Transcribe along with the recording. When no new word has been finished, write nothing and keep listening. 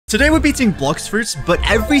Today we're beating Blox fruits, but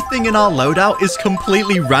everything in our loadout is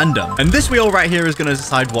completely random. And this wheel right here is going to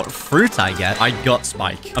decide what fruit I get. I got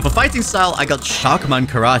Spike. And for fighting style, I got Sharkman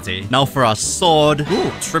Karate. Now for our sword,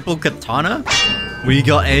 ooh, triple katana. We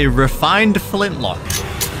got a refined flintlock.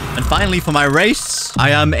 And finally, for my race, I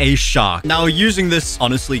am a shark. Now, using this,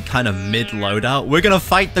 honestly, kind of mid loadout, we're going to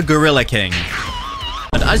fight the Gorilla King.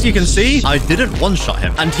 And as you can see, I didn't one-shot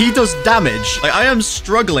him. And he does damage. Like, I am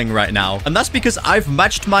struggling right now. And that's because I've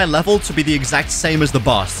matched my level to be the exact same as the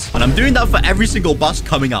boss. And I'm doing that for every single boss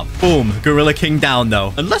coming up. Boom. Gorilla King down,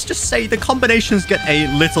 though. And let's just say the combinations get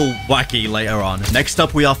a little wacky later on. Next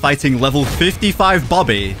up, we are fighting level 55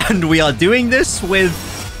 Bobby. And we are doing this with...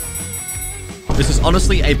 This is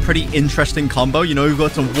honestly a pretty interesting combo. You know, we've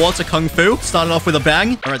got some water kung fu. Started off with a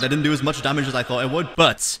bang. All right, that didn't do as much damage as I thought it would.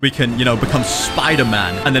 But we can, you know, become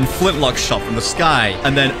Spider-Man. And then flintlock shot from the sky.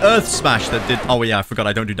 And then earth smash that did... Oh, yeah, I forgot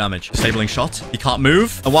I don't do damage. Disabling shot. He can't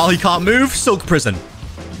move. And while he can't move, silk prison.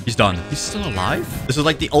 He's done. He's still alive? This is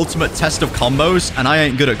like the ultimate test of combos. And I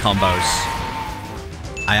ain't good at combos.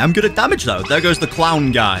 I am good at damage, though. There goes the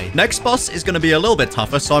clown guy. Next boss is going to be a little bit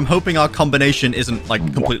tougher, so I'm hoping our combination isn't, like,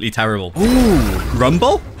 completely terrible. Ooh,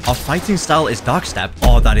 Rumble? Our fighting style is Dark Step.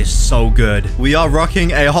 Oh, that is so good. We are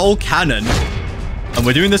rocking a whole cannon. And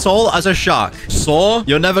we're doing this all as a shark. Saw,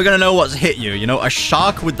 you're never going to know what's hit you. You know, a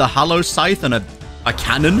shark with the Hallow Scythe and a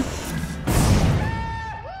cannon.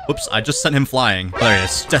 Whoops, I just sent him flying. There he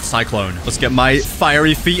is. Death Cyclone. Let's get my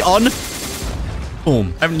fiery feet on.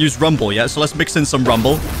 Boom. I haven't used Rumble yet, so let's mix in some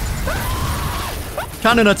Rumble.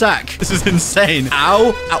 Cannon attack. This is insane.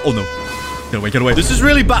 Ow. Ow. Oh, no. Get away, get away. This is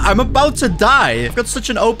really bad. I'm about to die. I've got such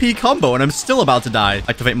an OP combo, and I'm still about to die.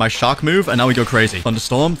 Activate my shark move, and now we go crazy.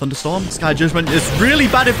 Thunderstorm, thunderstorm. Sky Judgment. It's really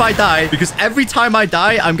bad if I die, because every time I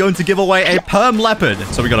die, I'm going to give away a perm leopard.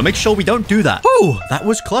 So we got to make sure we don't do that. Whew, that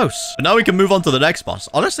was close. But now we can move on to the next boss.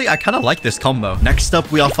 Honestly, I kind of like this combo. Next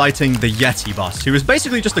up, we are fighting the Yeti boss, who is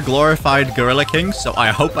basically just a glorified Gorilla King. So I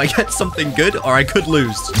hope I get something good, or I could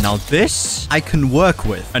lose. Now this, I can work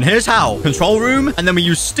with. And here's how. Control room, and then we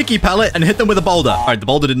use Sticky Pellet and hit them with a boulder. All right, the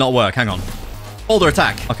boulder did not work. Hang on. Boulder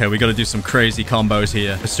attack. Okay, we got to do some crazy combos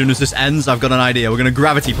here. As soon as this ends, I've got an idea. We're going to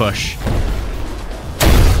gravity push.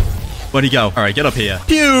 Where'd he go? All right, get up here.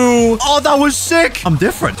 Pew! Oh, that was sick. I'm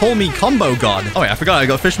different. Call me Combo God. Oh, wait, I forgot I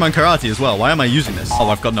got Fishman Karate as well. Why am I using this? Oh,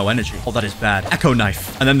 I've got no energy. Oh, that is bad. Echo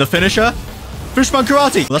Knife. And then the finisher. Fishman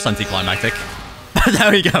Karate. Well, that's anticlimactic.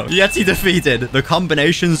 There we go. Yeti defeated. The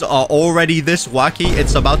combinations are already this wacky.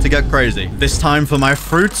 It's about to get crazy. This time for my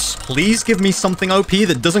fruits, please give me something OP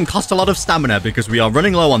that doesn't cost a lot of stamina because we are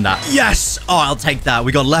running low on that. Yes! Oh, I'll take that.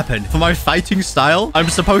 We got leopard. For my fighting style, I'm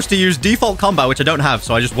supposed to use default combat, which I don't have,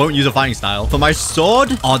 so I just won't use a fighting style. For my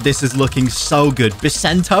sword, oh, this is looking so good.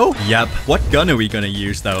 Bicento? Yep. What gun are we going to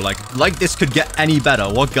use, though? Like this could get any better.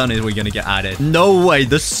 What gun are we going to get added? No way.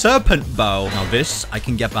 The serpent bow. Now this, I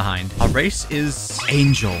can get behind. Our race is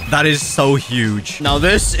Angel. That is so huge. Now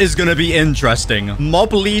this is gonna be interesting.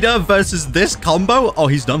 Mob leader versus this combo. Oh,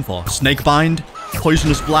 he's done for. Snake bind,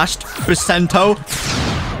 poisonous blast, Bicento,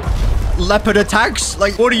 leopard attacks.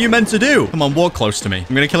 Like, what are you meant to do? Come on, walk close to me.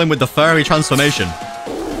 I'm gonna kill him with the furry transformation.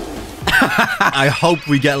 I hope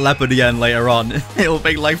we get leopard again later on. It'll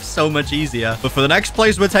make life so much easier. But for the next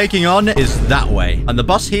place we're taking on is that way. And the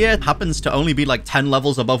boss here happens to only be like 10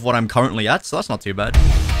 levels above what I'm currently at, so that's not too bad.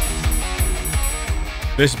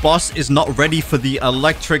 This boss is not ready for the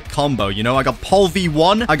electric combo. You know, I got Pole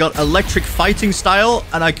V1, I got electric fighting style,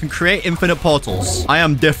 and I can create infinite portals. I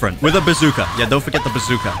am different. With a bazooka. Yeah, don't forget the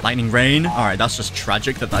bazooka. Lightning rain. All right, that's just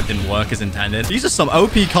tragic that didn't work as intended. These are some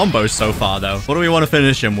OP combos so far, though. What do we want to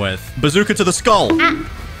finish him with? Bazooka to the skull.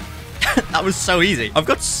 That was so easy. I've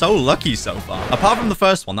got so lucky so far. Apart from the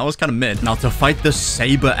first one, that was kind of mid. Now, to fight the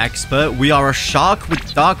Saber Expert, we are a shark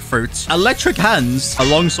with dark fruits, electric hands, a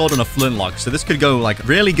long sword, and a flintlock. So this could go, like,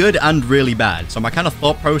 really good and really bad. So my kind of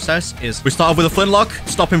thought process is we start off with a flintlock,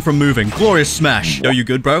 stop him from moving. Glorious smash. Yo, you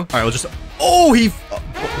good, bro? All right, we'll just... Oh, he...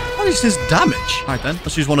 What is his damage? All right, then.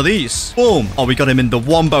 Let's use one of these. Boom. Oh, we got him in the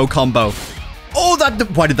wombo combo. Oh,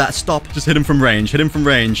 why did that stop? Just hit him from range. Hit him from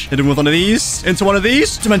range. Hit him with one of these. Into one of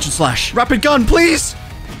these. Dimension slash. Rapid gun, please.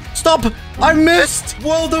 Stop. I missed.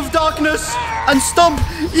 World of Darkness. And stomp.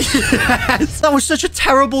 Yes. That was such a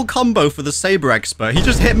terrible combo for the Saber Expert. He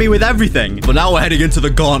just hit me with everything. But now we're heading into the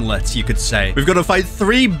gauntlet, you could say. We've got to fight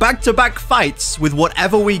 3 back-to-back fights with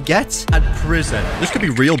whatever we get at prison. This could be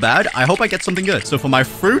real bad. I hope I get something good. So for my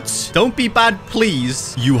fruits, don't be bad,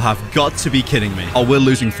 please. You have got to be kidding me. Oh, we're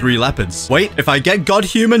losing 3 leopards. Wait, if I get God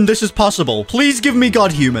Human, this is possible. Please give me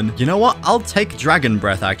God Human. You know what? I'll take Dragon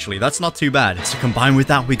Breath, actually. That's not too bad. To combine with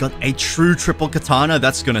that, we got a true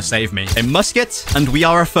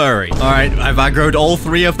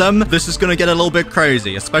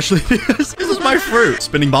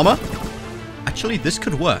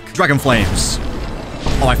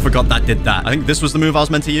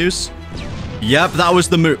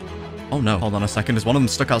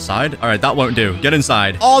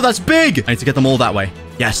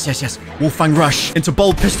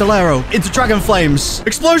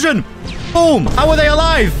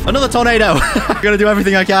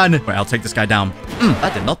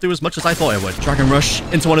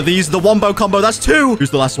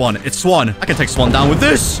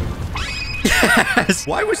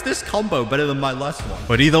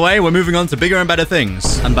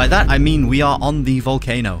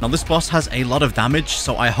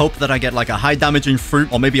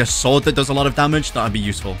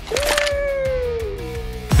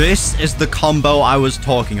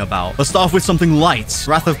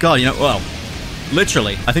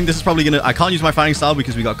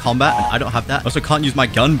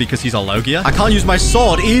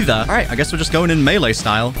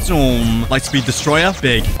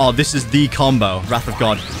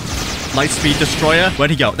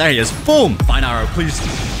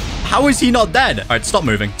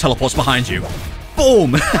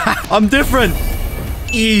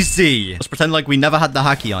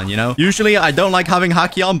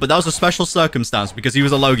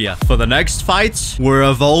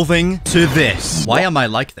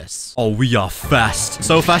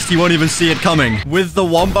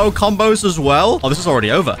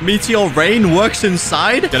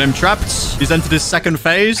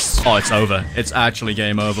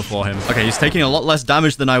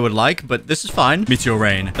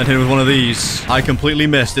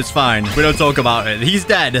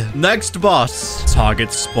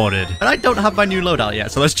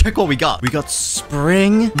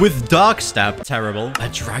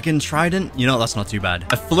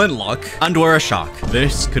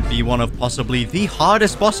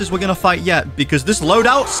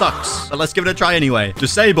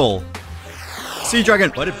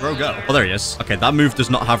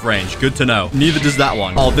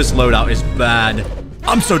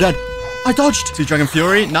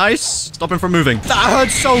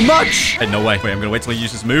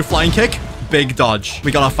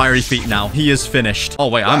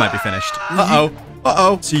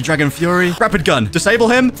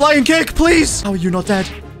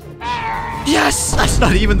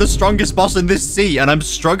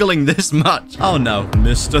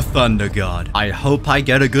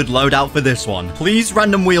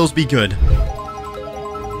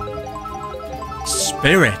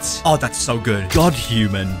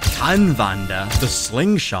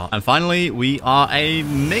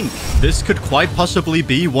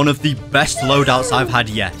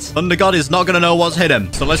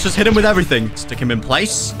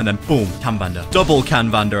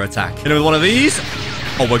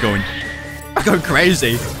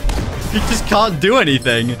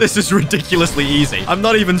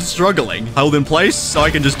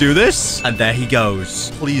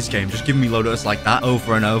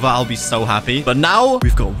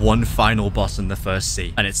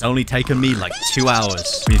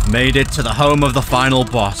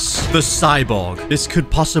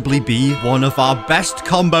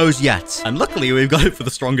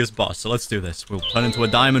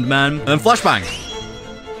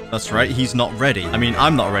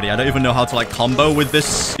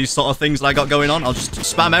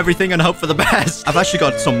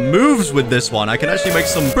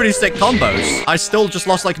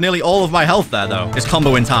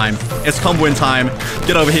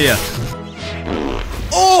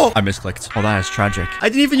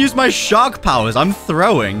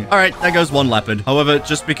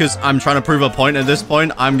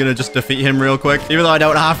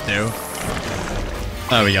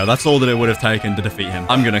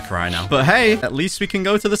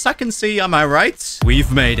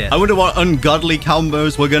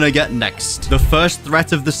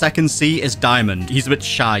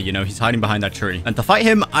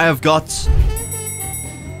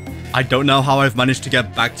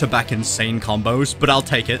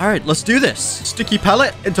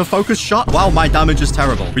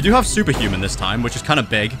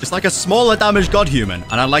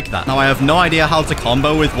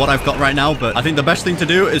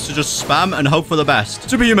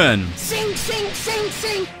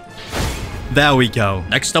There we go.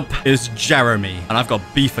 Next up is Jeremy. And I've got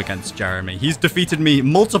beef against Jeremy. He's defeated me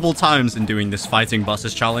multiple times in doing this fighting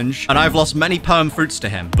bosses challenge. And I've lost many perm fruits to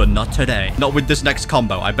him. But not today. Not with this next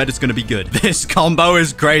combo. I bet it's going to be good. This combo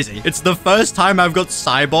is crazy. It's the first time I've got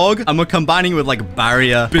Cyborg. And we're combining with like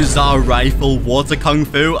Barrier, Bizarre Rifle, Water Kung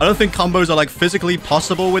Fu. I don't think combos are like physically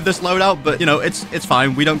possible with this loadout. But you know, it's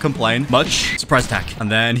fine. We don't complain much. Surprise attack.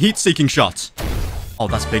 And then heat-seeking shot. Oh,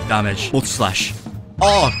 that's big damage. Multi-slash.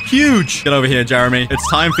 Oh, huge. Get over here, Jeremy. It's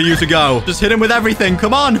time for you to go. Just hit him with everything.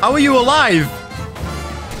 Come on. How are you alive?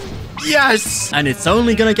 Yes. And it's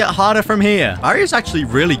only going to get harder from here. Barrier's actually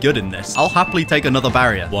really good in this. I'll happily take another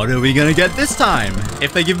barrier. What are we going to get this time?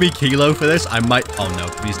 If they give me Kilo for this, I might... Oh, no.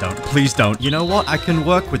 Please don't. Please don't. You know what? I can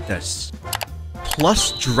work with this.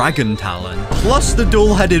 Plus Dragon Talon. Plus the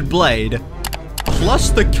dual-headed blade. Plus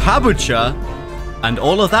the Kabucha. And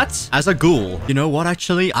all of that as a ghoul. You know what,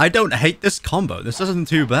 actually? I don't hate this combo. This isn't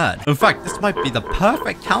too bad. In fact, this might be the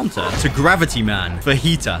perfect counter to Gravity Man for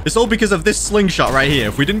Heater. It's all because of this slingshot right here.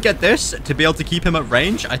 If we didn't get this to be able to keep him at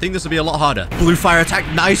range, I think this would be a lot harder. Blue fire attack.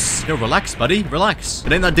 Nice. Yo, relax, buddy. Relax.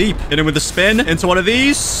 It ain't that deep. Hit him with the spin. Into one of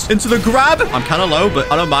these. Into the grab. I'm kind of low,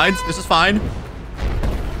 but I don't mind. This is fine.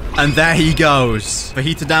 And there he goes. For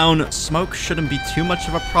Heater down, smoke shouldn't be too much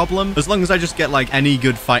of a problem. As long as I just get, like, any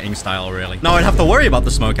good fighting style, really. Now, I'd have to worry about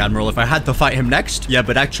the Smoke Admiral if I had to fight him next. Yeah,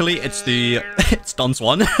 but actually, it's the... it's Don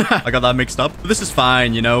Swan. I got that mixed up. But this is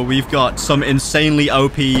fine, you know. We've got some insanely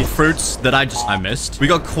OP fruits that I missed. We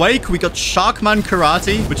got Quake. We got Sharkman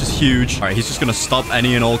Karate, which is huge. All right, he's just going to stop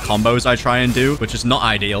any and all combos I try and do, which is not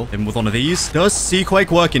ideal. Hit him with one of these. Does Sea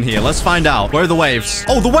Quake work in here? Let's find out. Where are the waves?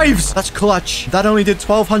 Oh, the waves! That's clutch. That only did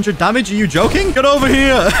 1,200 damage. Are you joking? Get over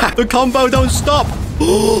here. The combo don't stop.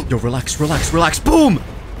 Yo, relax, relax, relax. Boom.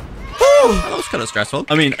 That was kind of stressful.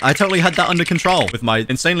 I mean, I totally had that under control with my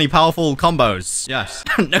insanely powerful combos. Yes.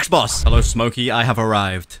 Next boss. Hello, Smokey. I have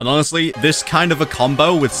arrived. And honestly, this kind of a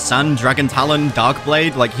combo with Sand, Dragon Talon, Dark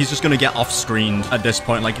Blade, like, he's just going to get off-screened at this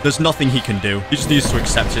point. Like, there's nothing he can do. He just needs to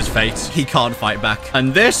accept his fate. He can't fight back.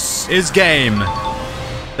 And this is game.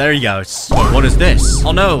 There he goes. What is this?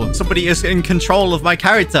 Oh no, somebody is in control of my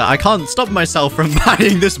character. I can't stop myself from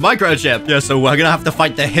buying this microchip. Yeah, so we're gonna have to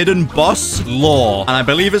fight the hidden boss, Law. And I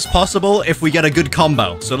believe it's possible if we get a good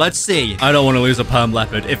combo. So let's see. I don't want to lose a Perm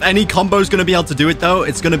Leopard. If any combo is gonna be able to do it though,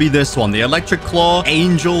 it's gonna be this one. The Electric Claw,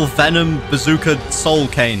 Angel, Venom, Bazooka, Soul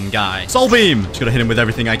Cane guy. Soul Beam. Just gonna hit him with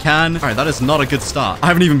everything I can. All right, that is not a good start. I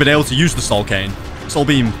haven't even been able to use the Soul Cane. Soul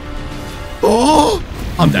Beam. Oh!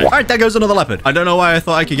 I'm dead. All right, there goes another leopard. I don't know why I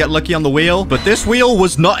thought I could get lucky on the wheel, but this wheel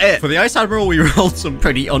was not it. For the Ice Admiral, we rolled some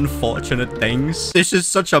pretty unfortunate things. This is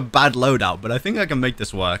such a bad loadout, but I think I can make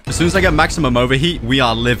this work. As soon as I get maximum overheat, we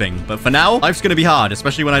are living. But for now, life's going to be hard,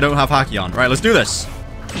 especially when I don't have Haki on. All right, let's do this.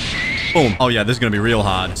 Boom. Oh, yeah, this is going to be real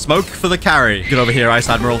hard. Smoke for the carry. Get over here, Ice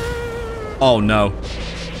Admiral. Oh, no.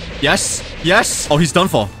 Yes. Yes. Oh, he's done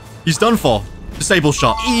for. He's done for. Disable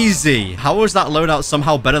shot. Easy. How was that loadout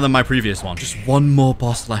somehow better than my previous one? Just one more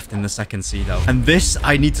boss left in the second C, though. And this,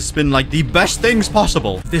 I need to spin, like, the best things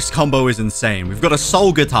possible. This combo is insane. We've got a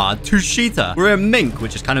Soul Guitar, Tushita. We're a Mink,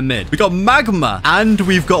 which is kind of mid. We got Magma, and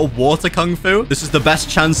we've got Water Kung Fu. This is the best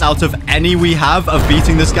chance out of any we have of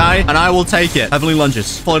beating this guy, and I will take it. Heavenly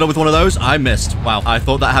Lunges. Followed up with one of those. I missed. Wow. I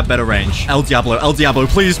thought that had better range. El Diablo,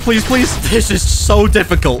 please, please, please. This is so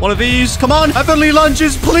difficult. One of these. Come on. Heavenly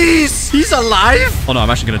Lunges, please. He's alive. Oh no, I'm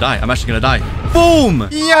actually gonna die. I'm actually gonna die. Boom!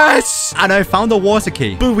 Yes! And I found the water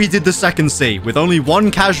key. But we did the second C with only one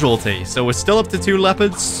casualty. So we're still up to 2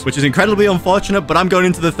 leopards, which is incredibly unfortunate, but I'm going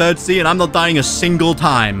into the third C and I'm not dying a single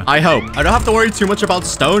time. I hope. I don't have to worry too much about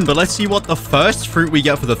stone, but let's see what the first fruit we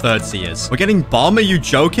get for the third C is. We're getting bomb. Are you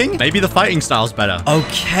joking? Maybe the fighting style's better.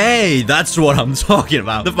 Okay, that's what I'm talking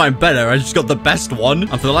about. Never mind better. I just got the best one.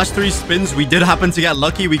 And for the last 3 spins, we did happen to get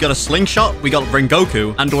lucky. We got a slingshot, we got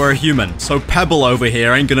Rengoku, and we're a human. So Pebble over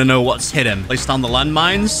here ain't gonna know what's hit him. Place down the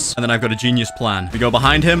landmines, and then I've got a genius plan. We go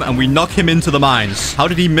behind him, and we knock him into the mines. How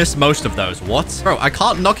did he miss most of those? What? Bro, I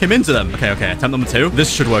can't knock him into them. Okay, attempt number 2.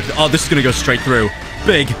 This should work. Oh, this is gonna go straight through.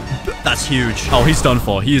 Big. That's huge. Oh, he's done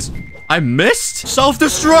for. I missed?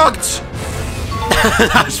 Self-destruct!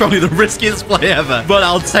 That's probably the riskiest play ever, but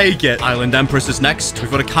I'll take it. Island Empress is next.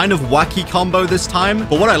 We've got a kind of wacky combo this time,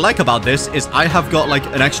 but what I like about this is I have got like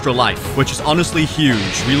an extra life, which is honestly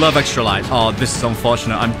huge. We love extra life. Oh, this is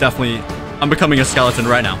unfortunate. I'm becoming a skeleton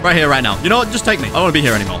right now. Right here, right now. You know what? Just take me. I don't want to be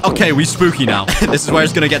here anymore. Okay, we spooky now. This is where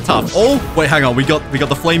it's gonna get tough. Oh, wait, hang on. We got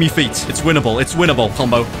the flamey feet. It's winnable. It's winnable.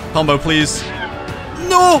 Combo, please.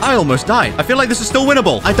 No! I almost died. I feel like this is still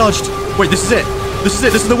winnable. I dodged. Wait, this is it. This is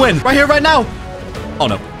it. This is the win. Right here, right now. Oh,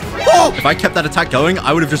 no. Oh! If I kept that attack going,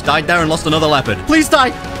 I would have just died there and lost another leopard. Please die.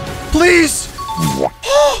 Please.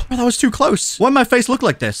 Oh, that was too close. Why did my face look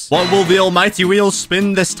like this? What will the almighty wheel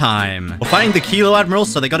spin this time? We're fighting the Kilo Admiral,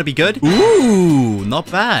 so they gotta be good. Ooh,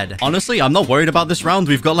 not bad. Honestly, I'm not worried about this round.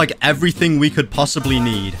 We've got like everything we could possibly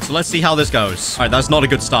need. So let's see how this goes. All right, that's not a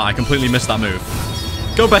good start. I completely missed that move.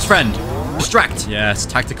 Go, best friend. Distract. Yes,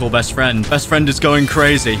 tactical best friend. Best friend is going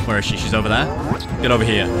crazy. Where is she? She's over there. Get over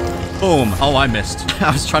here. Boom. Oh, I missed.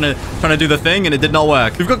 I was trying to do the thing and it did not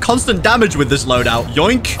work. We've got constant damage with this loadout.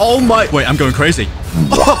 Yoink. Oh my. Wait, I'm going crazy.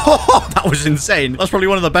 Oh, that was insane. That's probably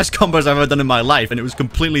one of the best combos I've ever done in my life, and it was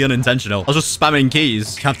completely unintentional. I was just spamming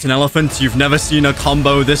keys. Captain Elephant, you've never seen a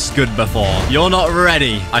combo this good before. You're not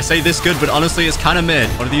ready. I say this good, but honestly, it's kind of mid.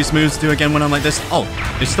 What do these moves do again when I'm like this? Oh,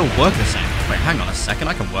 they still work the same. Wait, hang on a second.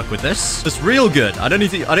 I can work with this. It's real good. I don't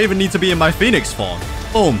even need to be in my Phoenix form.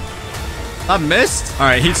 Boom. That missed. All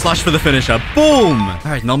right, heat slash for the finisher. Boom. All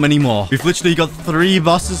right, not many more. We've literally got 3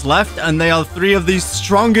 bosses left, and they are 3 of the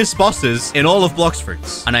strongest bosses in all of Blox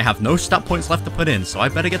Fruits. And I have no stat points left to put in, so I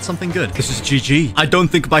better get something good. This is GG. I don't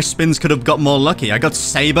think my spins could have got more lucky. I got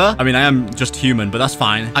Saber. I mean, I am just human, but that's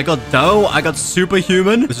fine. I got Doe. I got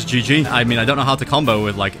Superhuman. This is GG. I mean, I don't know how to combo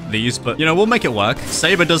with, like, these, but, you know, we'll make it work.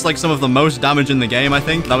 Saber does, like, some of the most damage in the game, I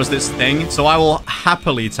think. That was this thing, so I will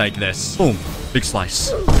happily take this. Boom. Big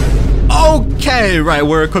slice. Okay, right,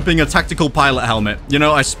 we're equipping a tactical pilot helmet. You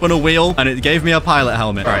know, I spun a wheel and it gave me a pilot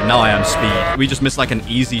helmet. All right, now I am speed. We just missed like an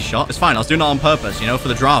easy shot. It's fine. I was doing that on purpose, you know, for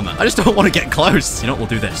the drama. I just don't want to get close. You know what? We'll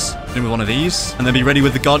do this. Do with one of these and then be ready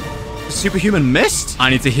with the god. Superhuman missed? I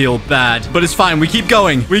need to heal bad, but it's fine. We keep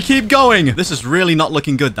going. We keep going. This is really not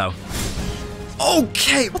looking good, though.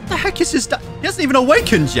 Okay, what the heck is his He hasn't even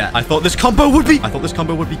awakened yet. I thought this combo would be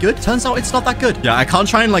good. Turns out it's not that good. Yeah, I can't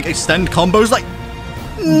try and like extend combos like...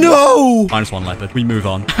 No! -1 leopard. We move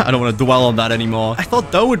on. I don't want to dwell on that anymore. I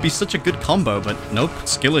thought Doe would be such a good combo, but nope.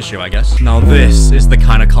 Skill issue, I guess. Now this is the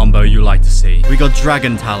kind of combo you like to see. We got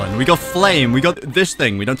Dragon Talon. We got Flame. We got this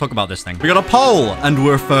thing. We don't talk about this thing. We got a pole, and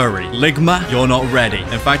we're furry. Ligma, you're not ready.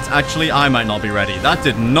 In fact, actually, I might not be ready. That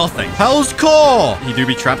did nothing. Hell's Core! He do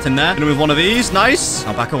be trapped in there. And with one of these. Nice.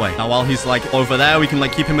 Now back away. Now while he's like over there, we can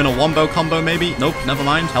like keep him in a wombo combo maybe. Nope, never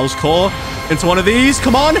mind. Hell's Core. Into one of these.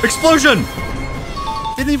 Come on. Explosion!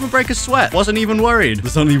 Didn't even break a sweat. Wasn't even worried.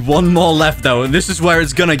 There's only one more left, though, and this is where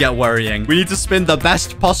it's gonna get worrying. We need to spin the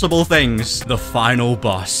best possible things. The final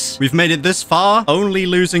boss. We've made it this far, only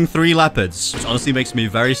losing 3 leopards, which honestly makes me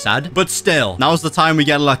very sad. But still, now's the time we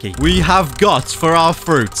get lucky. We have got for our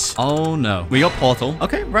fruits. Oh, no. We got Portal.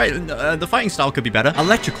 Okay, right. The fighting style could be better.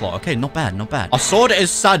 Electroclaw. Okay, not bad, not bad. Our sword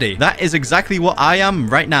is Sadie. That is exactly what I am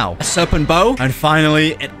right now. A serpent bow. And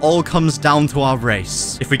finally, it all comes down to our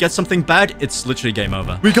race. If we get something bad, it's literally game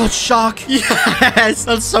over. We got Shark. Yes,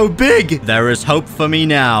 that's so big. There is hope for me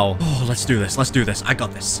now. Oh, let's do this. Let's do this. I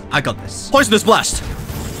got this. I got this. Poisonous Blast.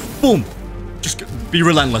 Boom. Just be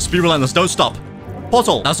relentless. Be relentless. Don't stop.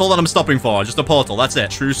 Portal. That's all that I'm stopping for. Just a portal. That's it.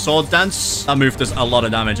 True Sword Dance. That move does a lot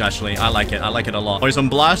of damage, actually. I like it. I like it a lot. Poison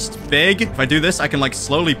Blast. Big. If I do this, I can, like,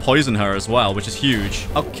 slowly poison her as well, which is huge.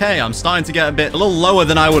 Okay, I'm starting to get a little lower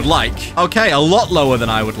than I would like. Okay, a lot lower than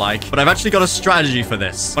I would like. But I've actually got a strategy for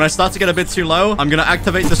this. When I start to get a bit too low, I'm going to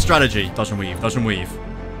activate the strategy. Dodge and weave. Dodge and weave.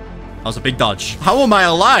 That was a big dodge. How am I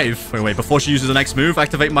alive? Wait. Before she uses the next move,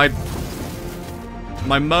 activate my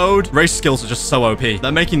mode. Race skills are just so OP.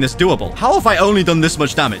 They're making this doable. How have I only done this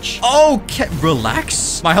much damage? Okay,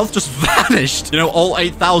 relax. My health just vanished. You know, all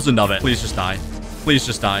 8,000 of it. Please just die. Please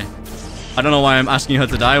just die. I don't know why I'm asking her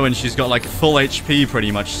to die when she's got like full HP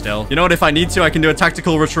pretty much still. You know what? If I need to, I can do a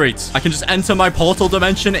tactical retreat. I can just enter my portal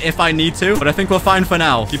dimension if I need to. But I think we're fine for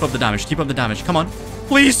now. Keep up the damage. Keep up the damage. Come on.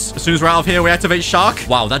 Please. As soon as we're out of here, we activate Shark.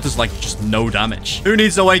 Wow, that does like just no damage. Who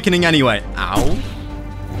needs awakening anyway? Ow.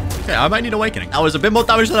 Okay, I might need awakening. That was a bit more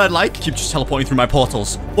damage than I'd like. Keep just teleporting through my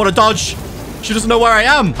portals. What a dodge. She doesn't know where I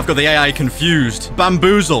am. I've got the AI confused.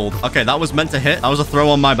 Bamboozled. Okay, that was meant to hit. That was a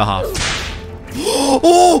throw on my behalf.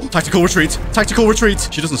 Oh! Tactical retreat. Tactical retreat.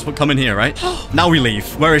 She doesn't come in here, right? Now we leave.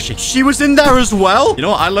 Where is she? She was in there as well? You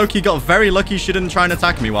know what? I low-key got very lucky she didn't try and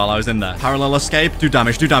attack me while I was in there. Parallel escape. Do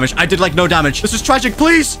damage. Do damage. I did like no damage. This is tragic.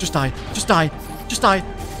 Please. Just die. Just die. Just die.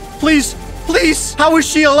 Please. Please. How is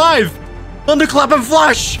she alive? Thunderclap and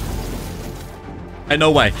flash. Hey,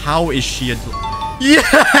 no way. How is she?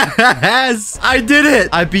 Yes! I did it!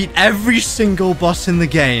 I beat every single boss in the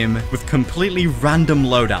game with completely random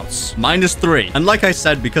loadouts. -3. And like I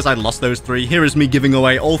said, because I lost those 3, here is me giving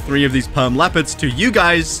away all 3 of these perm leopards to you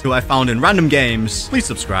guys who I found in random games. Please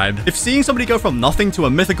subscribe. If seeing somebody go from nothing to a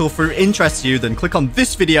mythical fruit interests you, then click on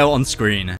this video on screen.